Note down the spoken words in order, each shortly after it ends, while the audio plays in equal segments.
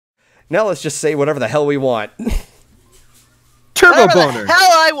Now let's just say whatever the hell we want. Turbo Whatever boner. the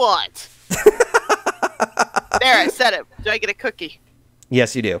hell I want. There, I said it. Do I get a cookie?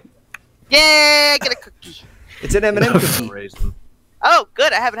 Yes, you do. Yeah, I get a cookie. It's an M&M cookie. Raisin. Oh,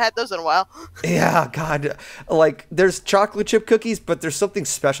 good. I haven't had those in a while. Yeah, God. Like, there's chocolate chip cookies, but there's something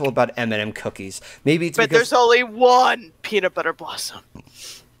special about M&M cookies. Maybe it's But because... there's only one peanut butter blossom.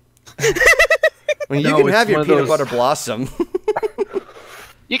 Well, you No, can it's have your one of peanut those- butter blossom.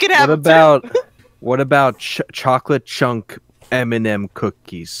 You can have What about chocolate chunk M&M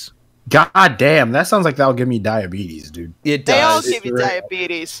cookies? God damn, that sounds like that'll give me diabetes, dude. It They all does. give you Right.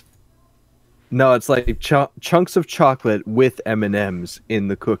 diabetes. No, it's like chunks of chocolate with M&Ms in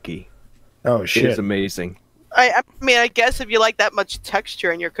the cookie. Oh It shit. is amazing. I mean, I guess if you like that much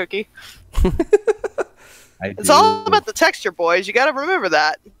texture in your cookie. It's do. all about the texture, boys. You gotta remember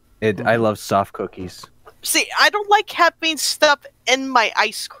that. I love soft cookies. See, I don't like having stuff in my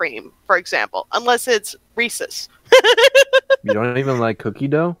ice cream, for example, unless it's Reese's. You don't even like cookie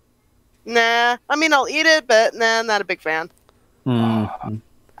dough? Nah, I mean, I'll eat it, but nah, I'm not a big fan. Mm.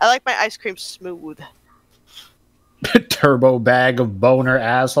 I like my ice cream smooth. Turbo bag of boner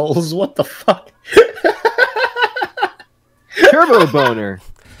assholes. What the fuck? Turbo boner.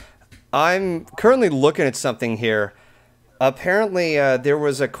 I'm currently looking at something here. Apparently, there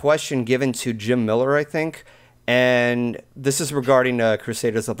was a question given to Jim Miller, I think, and this is regarding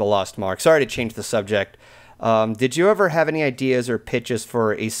Crusaders of the Lost Mark. Sorry to change the subject. Did you ever have any ideas or pitches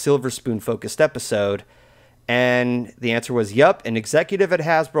for a Silver Spoon-focused episode? And the answer was, yup. An executive at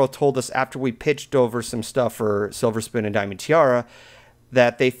Hasbro told us after we pitched over some stuff for Silver Spoon and Diamond Tiara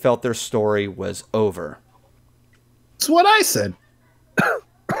that they felt their story was over. That's what I said.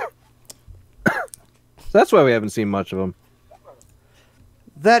 So that's why we haven't seen much of them.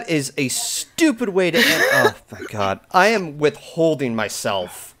 That is a stupid way to end. Oh, my God. I am withholding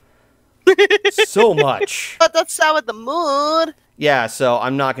myself so much. But that's how with the mood. Yeah, so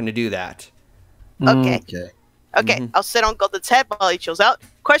I'm not going to do that. Okay. Okay. Okay, I'll sit on Golden's head while he chills out.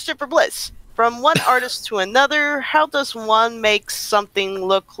 Question for Bliss. From one artist to another, how does one make something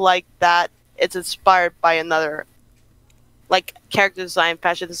look like that it's inspired by another? Like character design,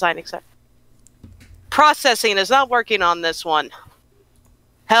 fashion design, etc. Processing is not working on this one.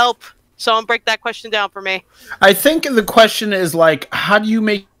 Help. Someone break that question down for me. I think the question is like, how do you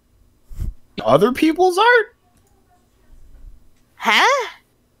make other people's art? Huh?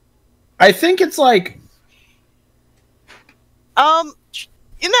 I think it's like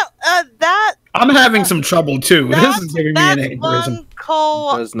You know, that... I'm having some trouble too. This That's, is giving me that's an aneurysm. one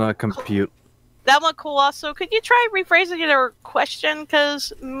cool... Does not compute. That one cool also. Could you try rephrasing your question?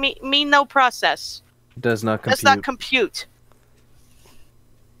 Because me no process. Does not compute. Does not compute.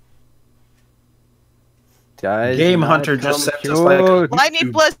 Does Game not Hunter just sent us compute. like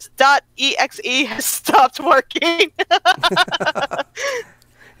LightningBliss.exe has stopped working.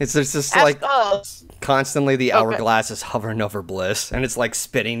 It's just Ask like us. constantly the hourglass is hovering over Bliss, and it's like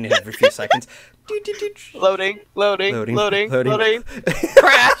spinning every few seconds. Loading, loading, Loading, loading, loading. loading.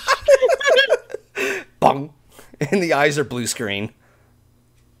 Crash. Bong! And the eyes are blue screen.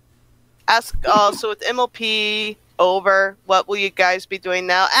 Ask so with MLP over, what will you guys be doing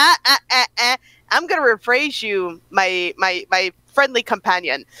now? I'm gonna rephrase you, my friendly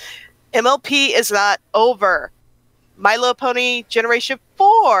companion. MLP is not over. My Little Pony Generation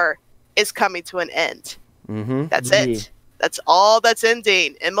 4 is coming to an end. Mm-hmm. That's it. That's all that's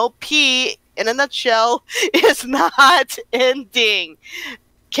ending. MLP, in a nutshell, is not ending.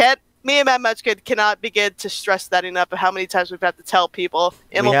 Me and Matt Munchkin cannot begin to stress that enough of how many times we've had to tell people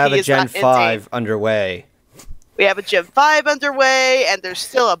MLP We have a is Gen not 5 ending. underway. We have a Gen 5 underway, and there's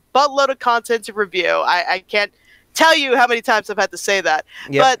still a buttload of content to review. I can't tell you how many times I've had to say that.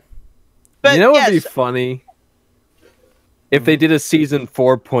 Yep. But you know what yes, would be funny? If they did a season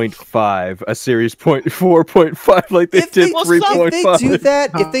 4.5, a series 4.5 like they If did they- Well, 3.5.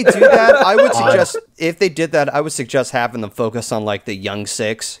 If they do that, I would suggest. If they did that, I would suggest having them focus on like the young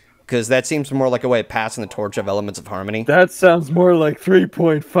six, because that seems more like a way of passing the torch of Elements of Harmony. That sounds more like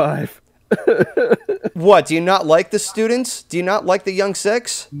 3.5. What? Do you not like the students? Do you not like the young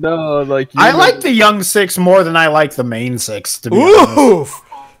six? No, like I like the young six more than I like the main six, to be honest. Oof!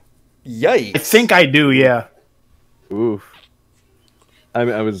 Yikes! I think I do, yeah. Oof.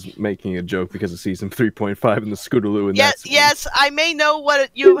 I was making a joke because of season 3.5 and the Scootaloo and yes, yes, I may know what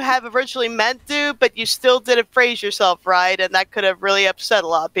you have originally meant to, but you still didn't phrase yourself right, and that could have really upset a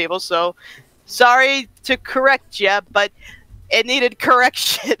lot of people. So, sorry to correct you, but it needed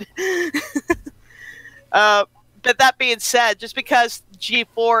correction. but that being said, just because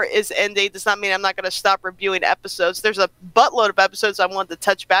G4 is ending does not mean I'm not going to stop reviewing episodes. There's a buttload of episodes I wanted to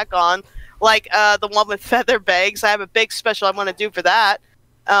touch back on, like the one with feather bags. I have a big special I want to do for that.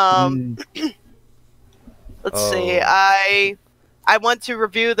 Let's see. I want to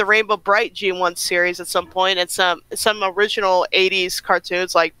review the Rainbow Bright G1 series at some point, and some original 80s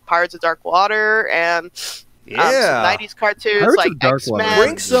cartoons like Pirates of Dark Water and some 90s cartoons Pirates like of Dark X-Men. Water.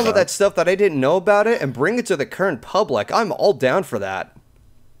 Bring some of that stuff that I didn't know about it and bring it to the current public. I'm all down for that.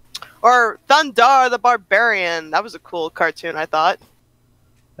 Or Thundar the Barbarian. That was a cool cartoon, I thought.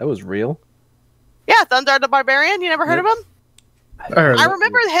 That was real. Yeah, Thundar the Barbarian. You never heard of him? I I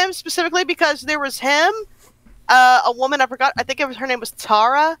remember him specifically because there was him, a woman, I forgot, I think her name was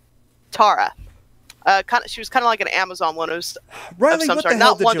Tara. She was kind of like an Amazon one. It was Riley, of some what sort, the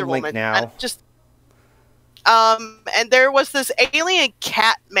hell not did Wonder you link Woman. now? And there was this alien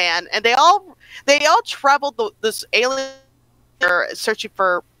cat man, and they all traveled this alien searching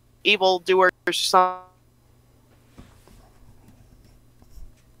for evil doers or something.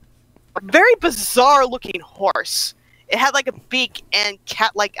 A very bizarre looking horse. It had like a beak and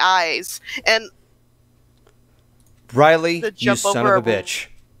cat-like eyes, and Riley, to you jump son over of a a- bitch.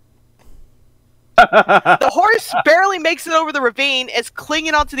 the horse barely makes it over the ravine, is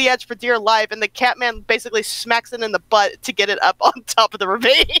clinging onto the edge for dear life, and the cat man basically smacks it in the butt to get it up on top of the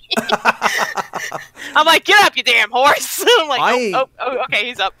ravine. I'm like, get up, you damn horse! I'm like, okay,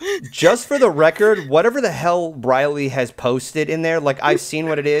 he's up. Just for the record, whatever the hell Riley has posted in there, like I've seen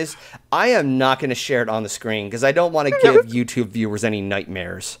what it is, I am not going to share it on the screen because I don't want to give YouTube viewers any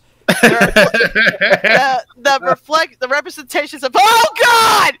nightmares. The representations of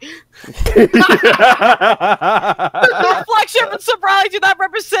God. The reflection from Sobriety do not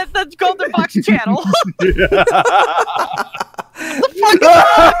represent the GoldenFox channel. The fuck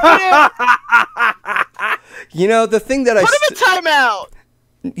is You know, the thing that Put him in timeout.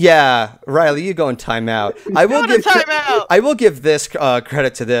 Yeah, Riley, you go in timeout. I will give this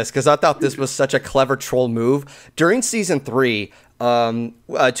credit to this because I thought this was such a clever troll move. During season 3,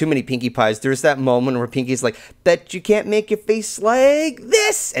 Too Many Pinkie Pies, there's that moment where Pinkie's like, "Bet you can't make your face like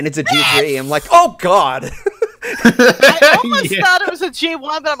this," and it's a G3. I'm like, oh god. I almost thought it was a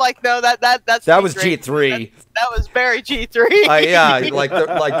G1, but I'm like, no, that's that G3. was G3. That was very G3. Yeah, like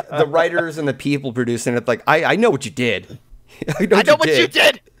the writers and the people producing it, like I know what you did. I know what you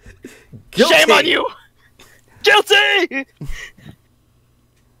did. Guilty. Shame on you. Guilty.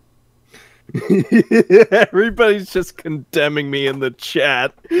 Everybody's just condemning me in the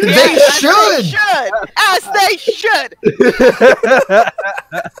chat. They should. As they should.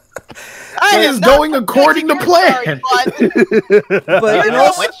 It is going according to plan. But you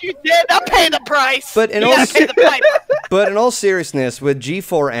know what you did. I'll pay the price. But in all seriousness, with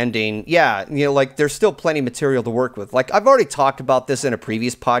G4 ending, yeah, you know, like there's still plenty of material to work with. Like I've already talked about this in a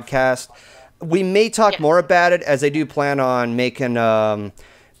previous podcast. We may talk more about it, as I do plan on making a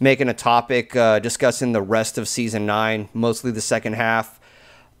topic discussing the rest of season 9, mostly the second half.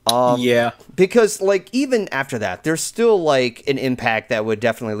 Because like even after that, there's still like an impact that would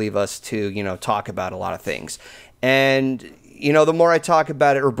definitely leave us to, you know, talk about a lot of things. And you know, the more I talk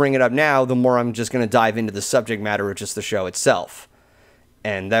about it or bring it up now, the more I'm just going to dive into the subject matter of just the show itself.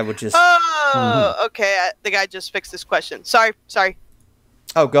 And that would just okay, I think I just fixed this question. Sorry.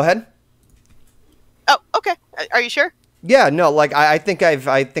 Oh, go ahead. Oh, okay. Are you sure? Yeah, no, like I think I've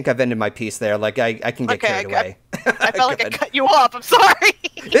ended my piece there. Like I can get carried away. I felt like I cut you off. I'm sorry.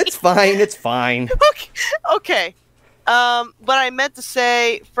 It's fine. Okay. What I meant to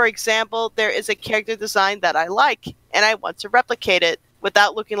say, for example, there is a character design that I like, and I want to replicate it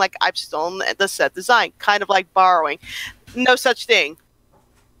without looking like I've stolen the set design, kind of like borrowing. No such thing.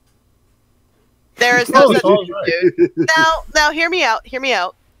 There is no such thing, dude. Now, hear me out.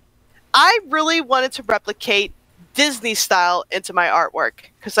 I really wanted to replicate Disney style into my artwork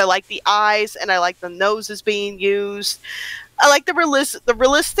because I like the eyes and I like the noses being used. I like the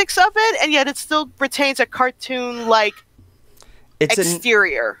realistics of it, and yet it still retains a cartoon-like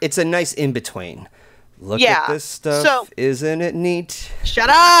exterior. It's a nice in-between. Look at this stuff. So, isn't it neat? Shut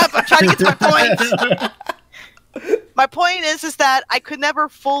up! I'm trying to get to my point. My point is that I could never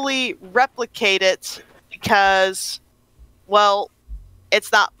fully replicate it because, well,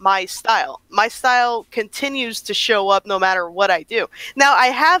 it's not my style. My style continues to show up no matter what I do. Now, I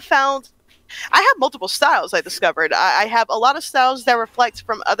have multiple styles I discovered. I have a lot of styles that reflect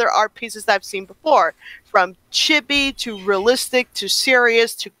from other art pieces that I've seen before. From chibi to realistic to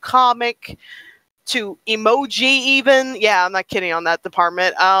serious to comic to emoji even. Yeah, I'm not kidding on that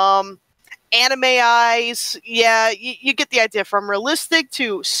department. Anime eyes. Yeah, you get the idea. From realistic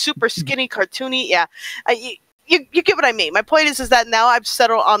to super skinny cartoony. Yeah. you get what I mean. My point is that now I've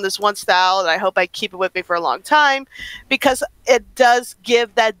settled on this one style, and I hope I keep it with me for a long time, because it does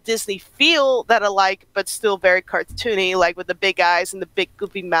give that Disney feel that I like, but still very cartoony, like with the big eyes and the big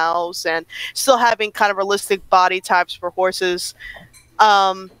goofy mouths, and still having kind of realistic body types for horses.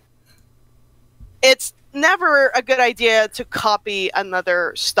 It's never a good idea to copy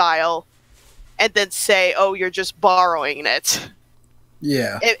another style and then say, "Oh, you're just borrowing it."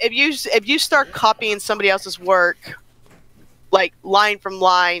 Yeah. If you start copying somebody else's work, like line from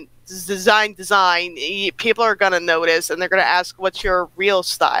line, design, people are gonna notice, and they're gonna ask, "What's your real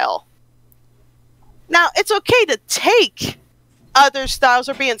style?" Now, it's okay to take other styles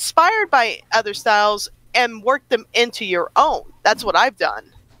or be inspired by other styles and work them into your own. That's what I've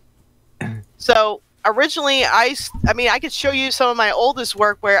done. So originally, I mean, I could show you some of my oldest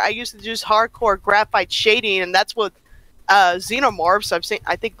work where I used to use hardcore graphite shading, and that's what xenomorphs. I've seen.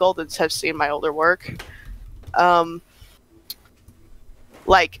 I think Goldens have seen my older work.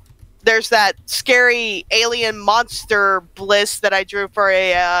 Like, there's that scary alien monster bliss that I drew for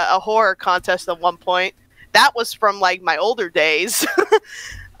a horror contest at one point. That was from like my older days,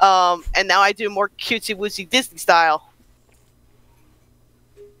 and now I do more cutesy wootsy Disney style.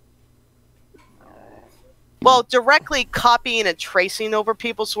 Well, directly copying and tracing over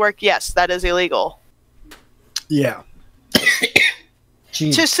people's work, yes, that is illegal. Yeah.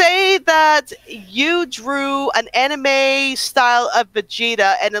 To say that you drew an anime style of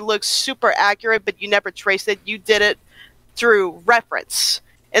Vegeta and it looks super accurate, but you never traced it, you did it through reference.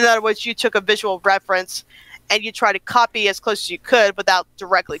 In other words, you took a visual reference and you try to copy as close as you could without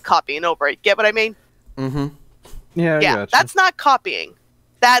directly copying over it. Get what I mean? Mm-hmm. Yeah, Yeah, that's not copying.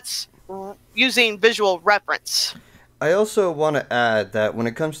 That's using visual reference. I also want to add that when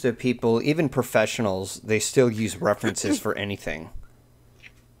it comes to people, even professionals, they still use references for anything.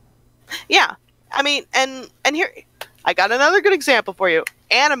 Yeah, I mean, and here, I got another good example for you.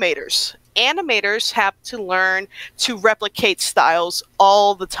 Animators. Animators have to learn to replicate styles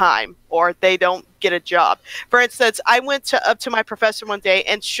all the time, or they don't get a job. For instance, I went up to my professor one day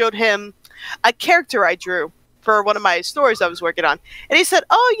and showed him a character I drew for one of my stories I was working on. And he said,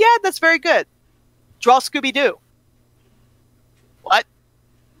 "Oh, yeah, that's very good. Draw Scooby-Doo." What?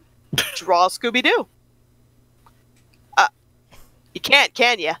 Draw Scooby-Doo? You can't,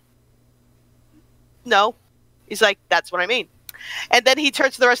 can you? No. He's like, "That's what I mean." And then he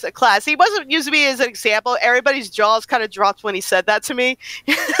turned to the rest of the class. He wasn't using me as an example. Everybody's jaws kind of dropped when he said that to me.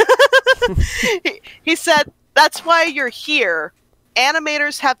 He said, "That's why you're here.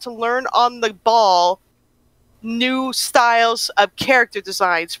 Animators have to learn on the ball new styles of character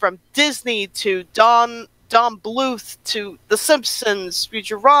designs, from Disney to Don Bluth to The Simpsons,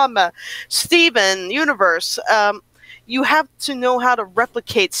 Futurama, Steven Universe. You have to know how to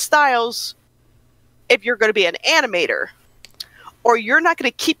replicate styles if you're going to be an animator, or you're not going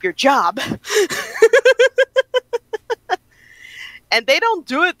to keep your job." And they don't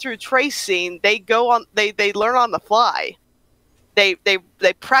do it through tracing. They go on. They learn on the fly. They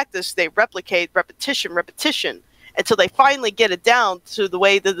practice. They replicate, repetition, until they finally get it down to the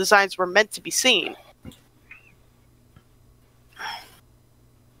way the designs were meant to be seen.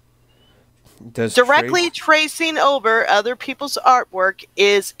 Directly tracing over other people's artwork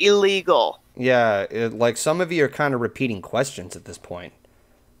is illegal. Yeah, like some of you are kind of repeating questions at this point.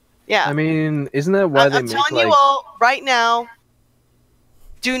 Yeah. I mean, isn't that why I'm telling you all right now,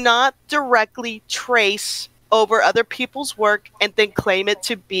 do not directly trace over other people's work and then claim it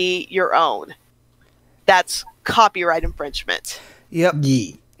to be your own. That's copyright infringement. Yep.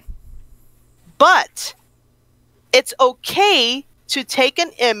 Yeah. But it's okay to take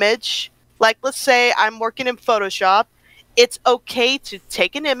an image, like let's say I'm working in Photoshop. It's okay to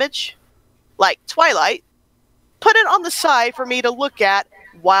take an image, like Twilight, put it on the side for me to look at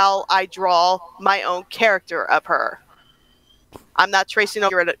while I draw my own character of her. I'm not tracing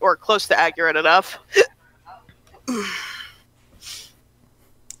accurate or close to accurate enough.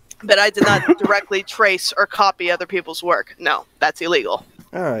 But I did not directly trace or copy other people's work. No, that's illegal.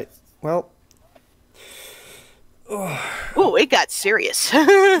 All right. Well. Ooh, it got serious.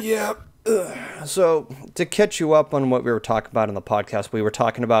 Yeah. So, to catch you up on what we were talking about in the podcast, we were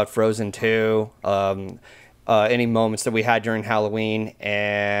talking about Frozen 2, any moments that we had during Halloween,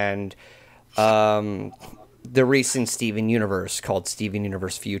 and the recent Steven Universe called Steven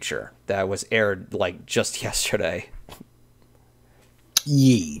Universe Future that was aired like just yesterday.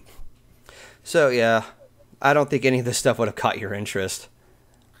 Yeah. So, yeah, I don't think any of this stuff would have caught your interest.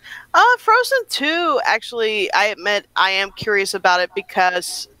 Frozen 2, actually, I admit I am curious about it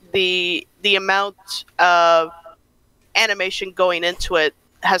because the amount of animation going into it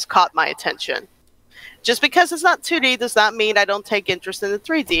has caught my attention. Just because it's not 2D does not mean I don't take interest in the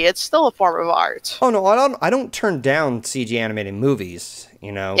 3D. It's still a form of art. Oh no, I don't turn down CG animated movies.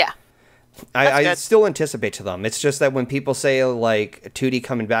 You know. Yeah. I still anticipate to them. It's just that when people say like 2D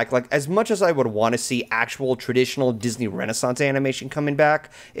coming back, like as much as I would want to see actual traditional Disney Renaissance animation coming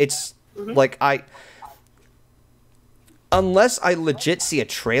back, it's like unless I legit see a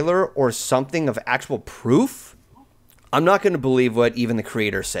trailer or something of actual proof, I'm not going to believe what even the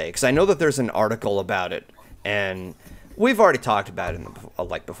creators say, because I know that there's an article about it, and we've already talked about it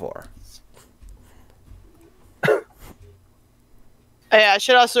like before. Yeah, I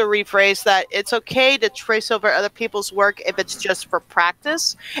should also rephrase that. It's okay to trace over other people's work if it's just for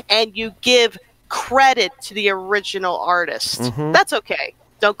practice, and you give credit to the original artist. That's okay.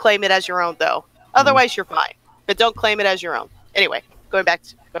 Don't claim it as your own, though. Otherwise, you're fine. But don't claim it as your own. Anyway, going back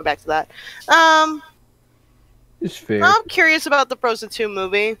to that. It's fair. I'm curious about the Frozen 2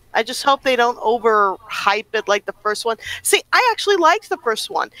 movie. I just hope they don't overhype it like the first one. See, I actually liked the first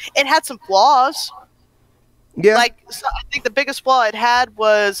one. It had some flaws. Yeah. Like, so I think the biggest flaw it had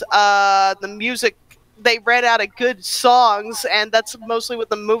was the music. They ran out of good songs, and that's mostly what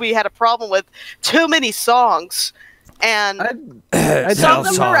the movie had a problem with. Too many songs. And some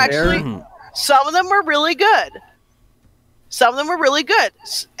of them were actually... Some of them were really good. Some of them were really good.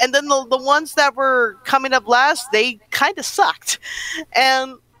 And then the ones that were coming up last, they kind of sucked.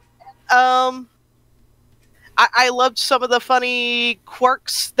 And I loved some of the funny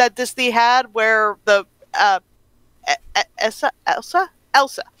quirks that Disney had, where the Elsa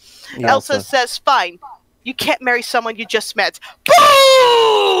says, "Fine, you can't marry someone you just met."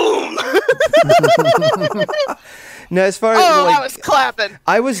 Boom! No, as far as I was clapping.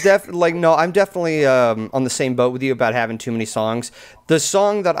 I was definitely like, no, I'm definitely on the same boat with you about having too many songs. The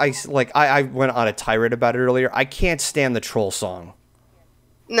song that I went on a tirade about it earlier. I can't stand the troll song.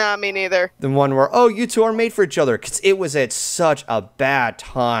 Nah, me neither. The one where, oh, you two are made for each other, because it was at such a bad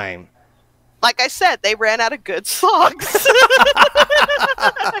time. Like I said, they ran out of good songs.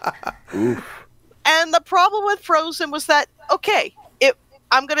 And the problem with Frozen was that, okay,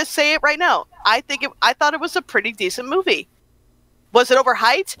 I'm going to say it right now. I thought it was a pretty decent movie. Was it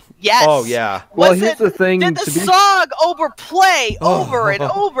overhyped? Yes. Oh, yeah. Well, here's the thing. Did the song overplay over and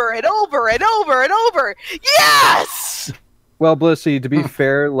over and over and over and over? Yes! Well, Blissey, to be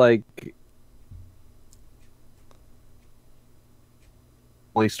fair, like...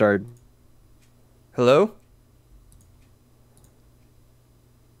 started. Hello?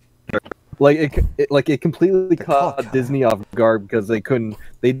 It completely caught Disney off guard because they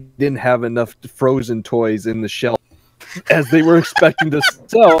didn't have enough Frozen toys in the shelf as they were expecting to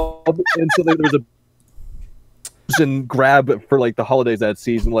sell, and so there was a Frozen grab for like the holidays that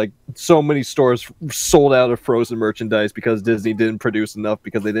season. Like so many stores sold out of Frozen merchandise because Disney didn't produce enough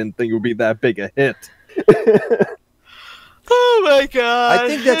because they didn't think it would be that big a hit. Oh my god! I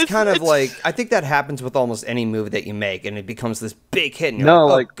think that's I think that happens with almost any movie that you make, and it becomes this big hit. And you're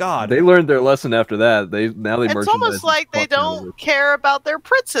like, oh god! They learned their lesson after that. It's almost like they don't care about their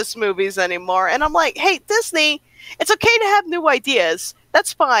princess movies anymore. And I'm like, hey, Disney, it's okay to have new ideas.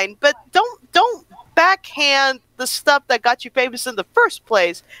 That's fine, but don't backhand the stuff that got you famous in the first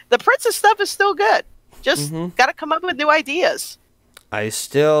place. The princess stuff is still good. Just gotta come up with new ideas. I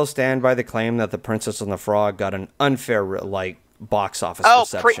still stand by the claim that The Princess and the Frog got an unfair, box office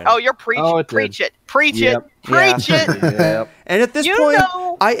reception. Preach it. Preach it. Yep. And at this point,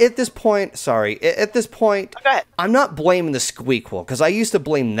 go ahead. I'm not blaming the squeakquel, because I used to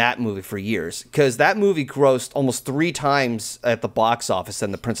blame that movie for years, because that movie grossed almost 3 times at the box office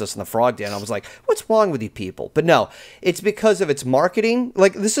than The Princess and the Frog did, and I was like, what's wrong with you people? But no, it's because of its marketing.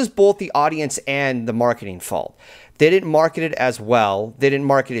 Like, this is both the audience and the marketing fault. They didn't market it as well. They didn't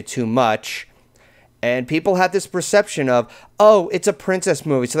market it too much. And people had this perception of, oh, it's a princess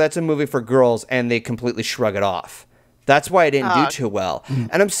movie, so that's a movie for girls, and they completely shrug it off. That's why it didn't do too well.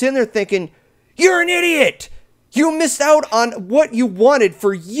 And I'm sitting there thinking, you're an idiot! You missed out on what you wanted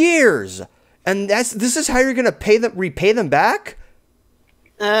for years! And this is how you're going to repay them back?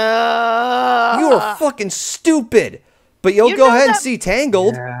 You are fucking stupid! But you'll go ahead and see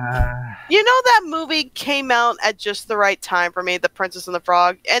Tangled. You know that movie came out at just the right time for me, The Princess and the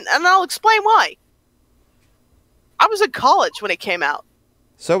Frog, and I'll explain why. I was in college when it came out.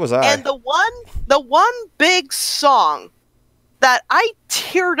 So was I. And the one big song that I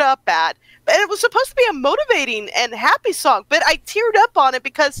teared up at, and it was supposed to be a motivating and happy song, but I teared up on it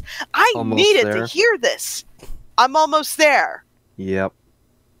because I needed to hear this. I'm almost there. Yep.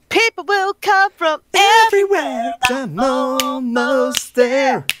 People will come from everywhere. I'm almost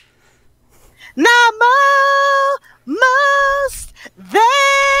there. Almost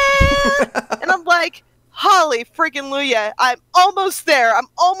there. And I'm like, Holly freaking Luya, I'm almost there. I'm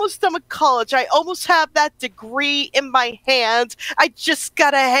almost done with college. I almost have that degree in my hand. I just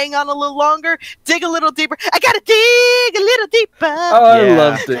gotta hang on a little longer, dig a little deeper. I gotta dig a little deeper. Oh, I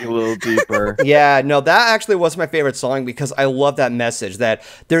love Dig a Little Deeper. Yeah, no, that actually was my favorite song because I love that message that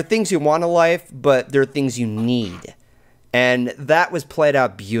there are things you want in life, but there are things you need. And that was played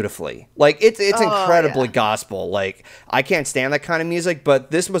out beautifully. Like, it's incredibly gospel. Like, I can't stand that kind of music,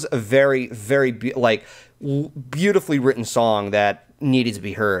 but this was a very, very, beautifully written song that needed to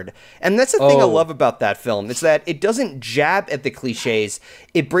be heard. And that's the thing I love about that film. It's that it doesn't jab at the cliches.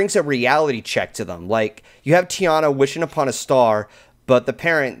 It brings a reality check to them. Like, you have Tiana wishing upon a star, but the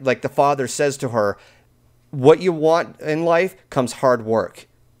parent, like the father, says to her, what you want in life comes hard work.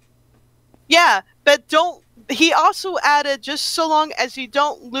 Yeah, but he also added, just so long as you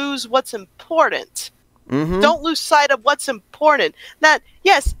don't lose what's important. Don't lose sight of what's important. That,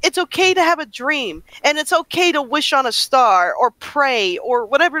 yes, it's okay to have a dream, and it's okay to wish on a star, or pray, or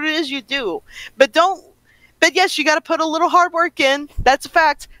whatever it is you do. But yes, you got to put a little hard work in. That's a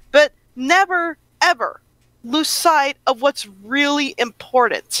fact. But never, ever lose sight of what's really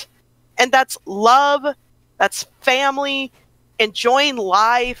important. And that's love, that's family, enjoying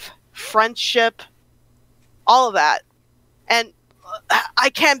life, friendship, all of that. And I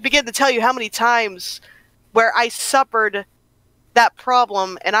can't begin to tell you how many times where I suffered that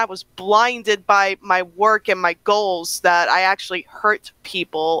problem and I was blinded by my work and my goals that I actually hurt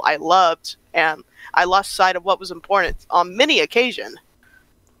people I loved, and I lost sight of what was important on many occasions.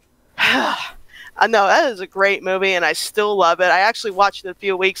 I know, that is a great movie and I still love it. I actually watched it a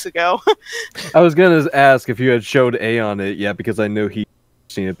few weeks ago. I was going to ask if you had showed A on it yet, because I knew he'd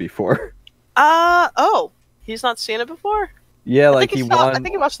seen it before. Oh. He's not seen it before? Yeah, I like think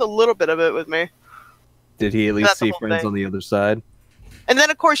he watched a little bit of it with me. Did he at least see Friends on the Other Side? And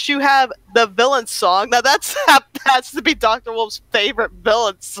then, of course, you have the villain song. Now, that has to be Dr. Wolf's favorite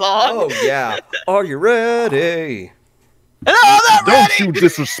villain song. Oh, yeah. Are you ready? No, I'm not ready! Don't you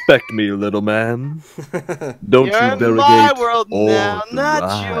disrespect me, little man. Don't You're you in delegate my world now, or not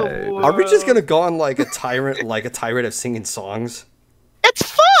drive. your Are we just world. gonna go on like a tirade of singing songs? It's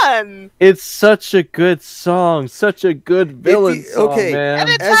fun! It's such a good song, such a good villain song, man. And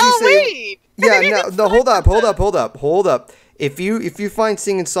it's As you say- Halloween! Yeah, no, hold up. If you find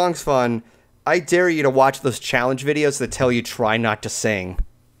singing songs fun, I dare you to watch those challenge videos that tell you try not to sing.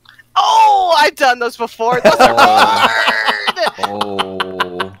 Oh, I've done those before. Those are hard!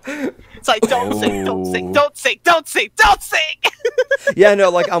 Oh. It's like, don't sing, don't sing, don't sing, don't sing, don't sing! Yeah, no,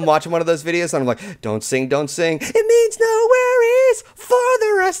 like I'm watching one of those videos and I'm like, don't sing, don't sing. It means no worries for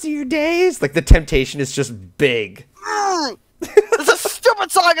the rest of your days. Like the temptation is just big. It's a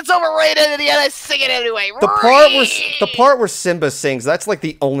stupid song, it's overrated, and yet I sing it anyway. The part where Simba sings, that's like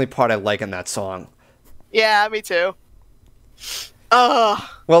the only part I like in that song. Yeah, me too.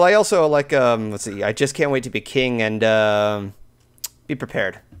 Well, I also like, let's see, I Just Can't Wait to Be King and Be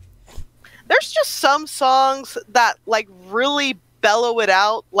Prepared. There's just some songs that, like, really bellow it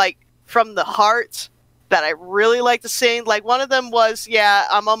out, like, from the heart, that I really like to sing. Like, one of them was, yeah,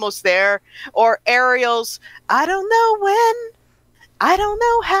 I'm Almost There, or Ariel's, I don't know when, I don't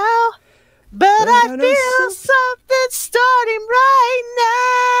know how, but I feel something starting right now.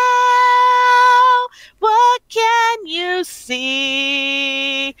 What can you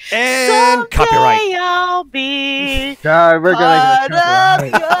see? And Someday copyright. I'll be God, we're gonna get part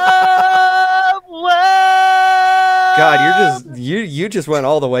of copyright. your world. God, you just went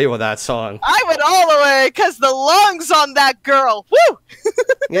all the way with that song. I went all the way because the lungs on that girl. Woo!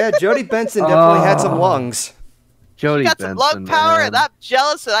 Yeah, Jodie Benson definitely had some lungs. Jodie Got some lung power, man. and I'm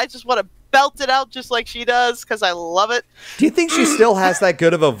jealous, and I just want to belt it out just like she does because I love it. Do you think she still has that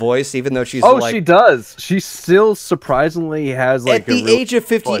good of a voice, even though she's she does. She still surprisingly has like at the age of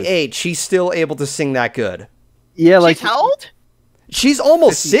 58, she's still able to sing that good. Yeah, like She's how old? She's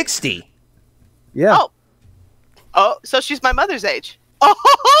almost 60. Yeah. Oh, so she's my mother's age. Oh,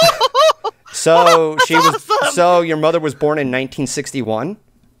 So That's she was. awesome. So your mother was born in 1961.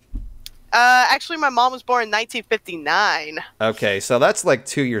 actually, my mom was born in 1959. Okay, so that's like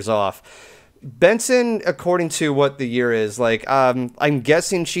 2 years off. Benson, according to what the year is, like, I'm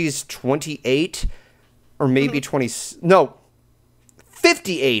guessing she's 28 or maybe 20. No,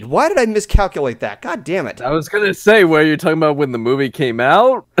 58. Why did I miscalculate that? God damn it. I was gonna say, where you're talking about when the movie came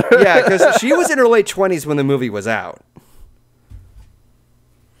out. Yeah, because she was in her late 20s when the movie was out.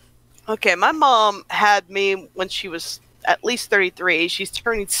 Okay, my mom had me when she was at least 33. She's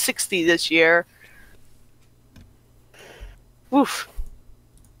turning 60 this year. Oof.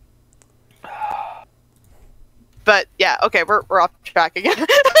 But But yeah, okay, we're off track again.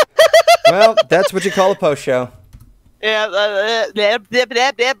 Well, that's what you call a post show. Yeah.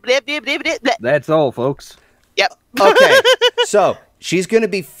 That's all, folks. Yep. Okay, so she's going to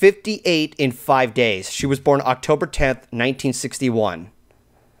be 58 in 5 days. She was born October 10th, 1961.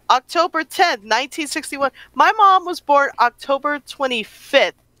 October 10th, 1961. My mom was born October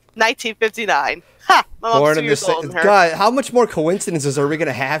 25th, 1959. Ha! My mom's Born 2 in the years older than her. God, how much more coincidences are we going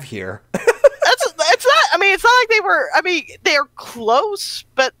to have here? It's not. I mean, it's not like they were. I mean, they're close,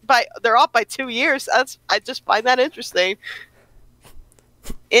 but they're off by 2 years. I just find that interesting.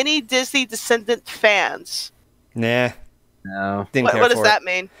 Any Disney Descendant fans? Nah. No. Didn't care What does for that it.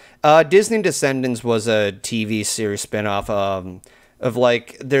 mean? Disney Descendants was a TV series spinoff of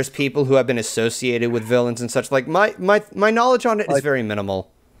like there's people who have been associated with villains and such. Like my knowledge on it is very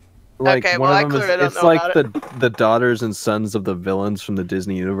minimal. Like Okay, one well, I of them clearly don't it's know like about the daughters and sons of the villains from the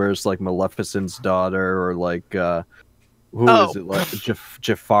Disney universe, like Maleficent's daughter, or like who is it, like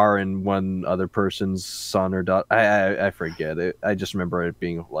Jafar and one other person's son or daughter. I forget it. I just remember it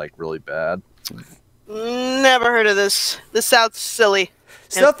being like really bad. Never heard of this. This sounds silly.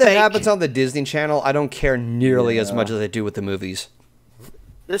 Stuff that fake. happens on the Disney Channel, I don't care nearly as much as I do with the movies.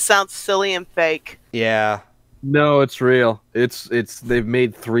 This sounds silly and fake. Yeah. No, it's real. It's they've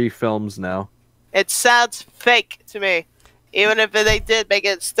made 3 films now. It sounds fake to me. Even if they did make it,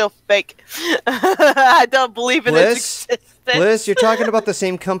 it's still fake. I don't believe in its existence. Bliss, you're talking about the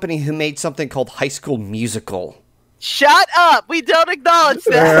same company who made something called High School Musical. Shut up! We don't acknowledge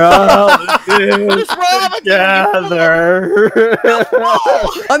that. They're all What's wrong with you? together.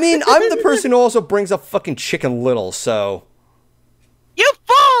 I mean, I'm the person who also brings up fucking Chicken Little, so... You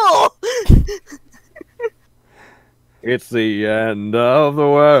fool! It's the end of the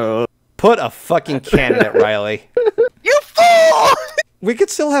world. Put a fucking candidate, Riley. You fool! We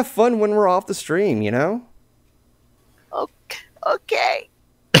could still have fun when we're off the stream, you know? Okay.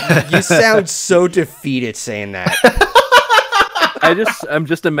 You sound so defeated saying that. I'm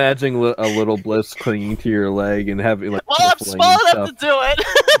just imagining a little Bliss clinging to your leg and having like. Well, I'm whistling small and enough stuff. to do it.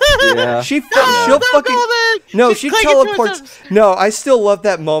 Yeah. She'll No, fucking... No, She's she clinging to teleports. us. No, I still love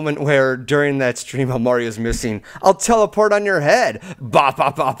that moment where during that stream while Mario's missing, I'll teleport on your head. Bop,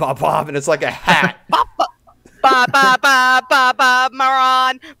 bop, bop, bop, bop, and it's like a hat. Ba ba ba ba ba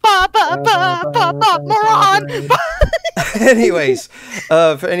moron. Ba ba ba ba ba moron. Anyways,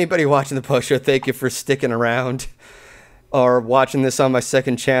 for anybody watching the post show, thank you for sticking around or watching this on my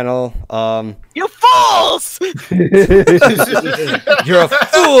second channel. You fools! You're a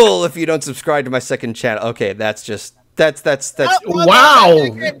fool if you don't subscribe to my second channel. Okay, that's Wow.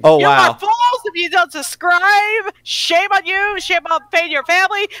 Oh, You're wow. my fools if you don't subscribe. Shame on you. Shame on paying your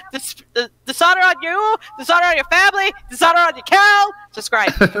family. Dishonor on you. Dishonor on your family. Dishonor on your cow.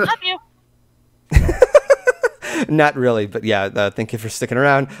 Subscribe. Love you. Not really, but yeah, thank you for sticking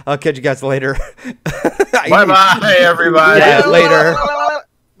around. I'll catch you guys later. Bye bye, everybody. Yeah, later.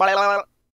 Bye.